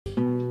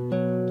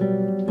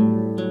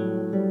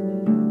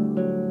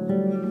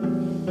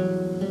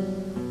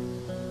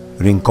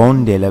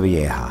Rincon de la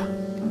Vieja,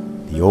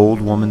 the old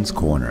woman's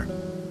corner.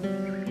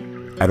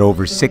 At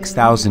over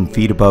 6,000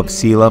 feet above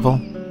sea level,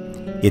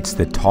 it's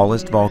the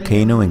tallest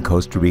volcano in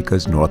Costa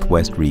Rica's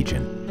northwest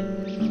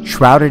region.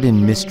 Shrouded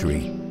in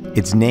mystery,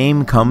 its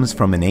name comes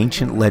from an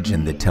ancient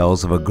legend that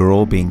tells of a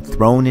girl being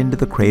thrown into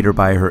the crater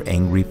by her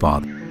angry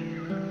father.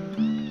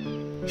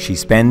 She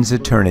spends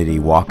eternity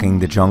walking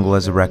the jungle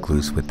as a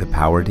recluse with the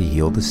power to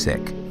heal the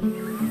sick.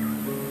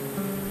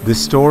 The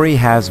story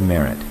has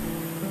merit,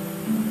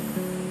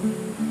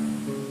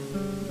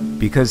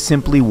 because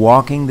simply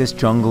walking this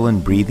jungle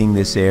and breathing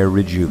this air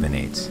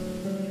rejuvenates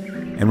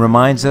and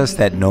reminds us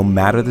that no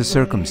matter the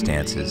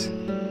circumstances,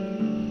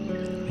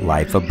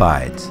 life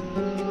abides.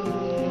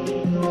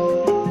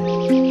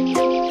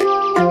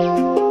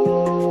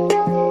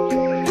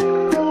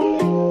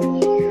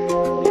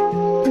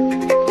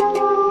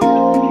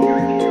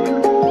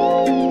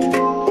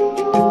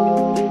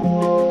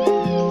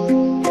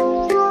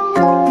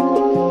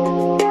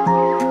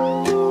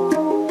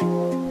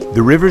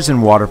 The rivers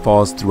and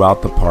waterfalls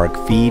throughout the park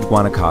feed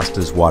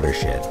Guanacaste's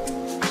watershed,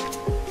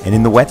 and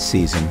in the wet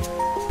season,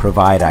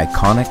 provide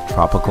iconic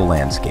tropical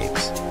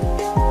landscapes.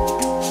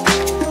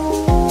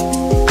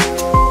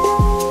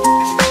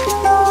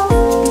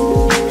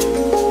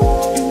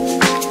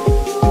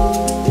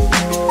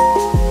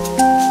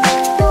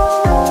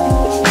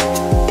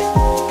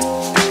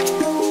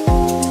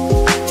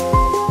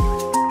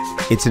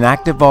 It's an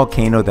active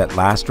volcano that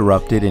last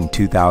erupted in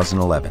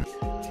 2011.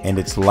 And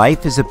its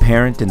life is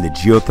apparent in the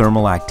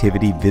geothermal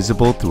activity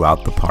visible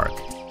throughout the park.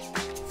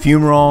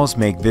 Fumaroles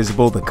make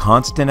visible the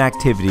constant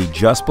activity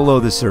just below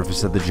the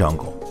surface of the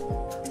jungle.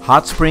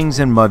 Hot springs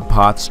and mud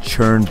pots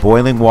churn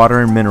boiling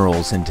water and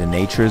minerals into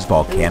nature's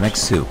volcanic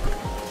soup.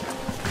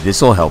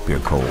 This'll help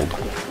your cold.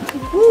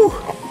 Whew.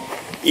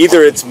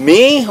 Either it's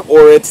me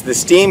or it's the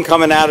steam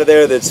coming out of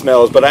there that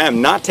smells, but I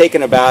am not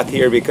taking a bath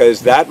here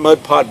because that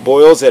mud pot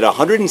boils at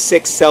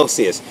 106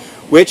 Celsius.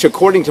 Which,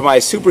 according to my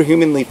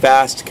superhumanly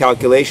fast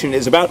calculation,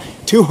 is about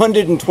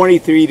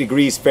 223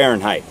 degrees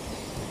Fahrenheit.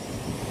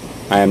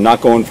 I am not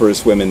going for a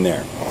swim in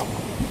there,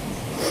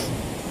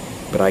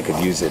 but I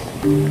could use it.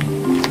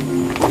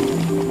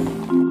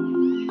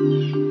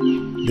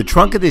 The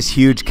trunk of this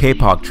huge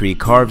kapok tree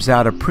carves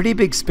out a pretty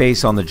big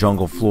space on the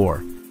jungle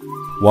floor,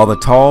 while the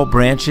tall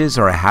branches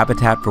are a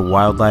habitat for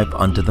wildlife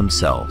unto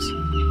themselves.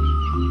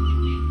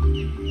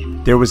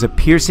 There was a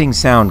piercing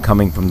sound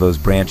coming from those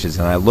branches,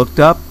 and I looked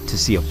up to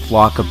see a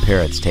flock of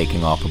parrots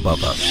taking off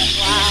above us.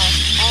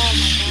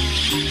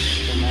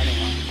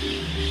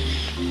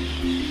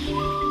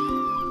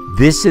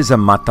 This is a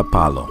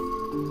matapalo,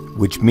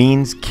 which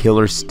means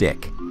killer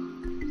stick,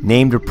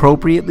 named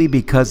appropriately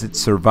because it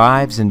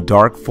survives in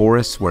dark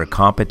forests where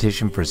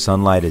competition for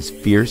sunlight is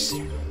fierce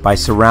by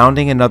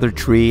surrounding another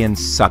tree and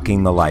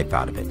sucking the life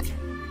out of it,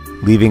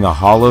 leaving a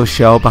hollow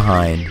shell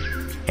behind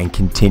and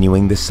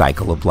continuing the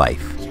cycle of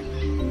life.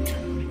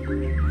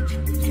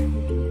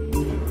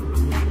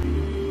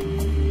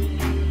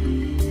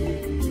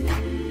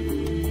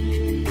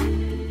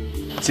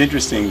 It's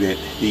interesting that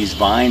these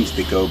vines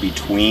that go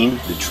between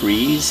the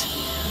trees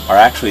are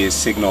actually a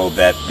signal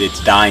that it's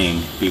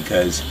dying,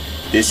 because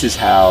this is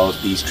how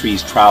these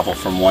trees travel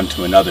from one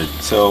to another.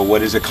 So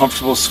what is a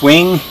comfortable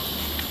swing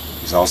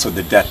is also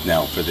the death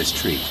knell for this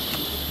tree.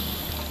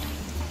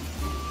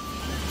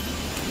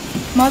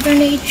 Mother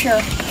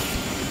Nature,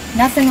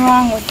 nothing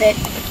wrong with it.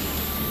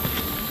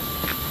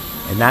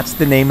 And that's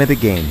the name of the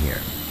game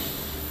here.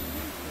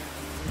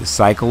 The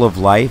cycle of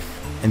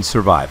life and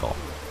survival.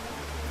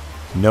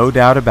 No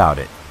doubt about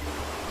it.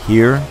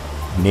 Here,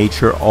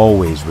 nature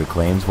always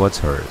reclaims what's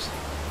hers.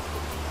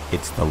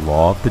 It's the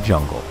law of the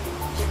jungle.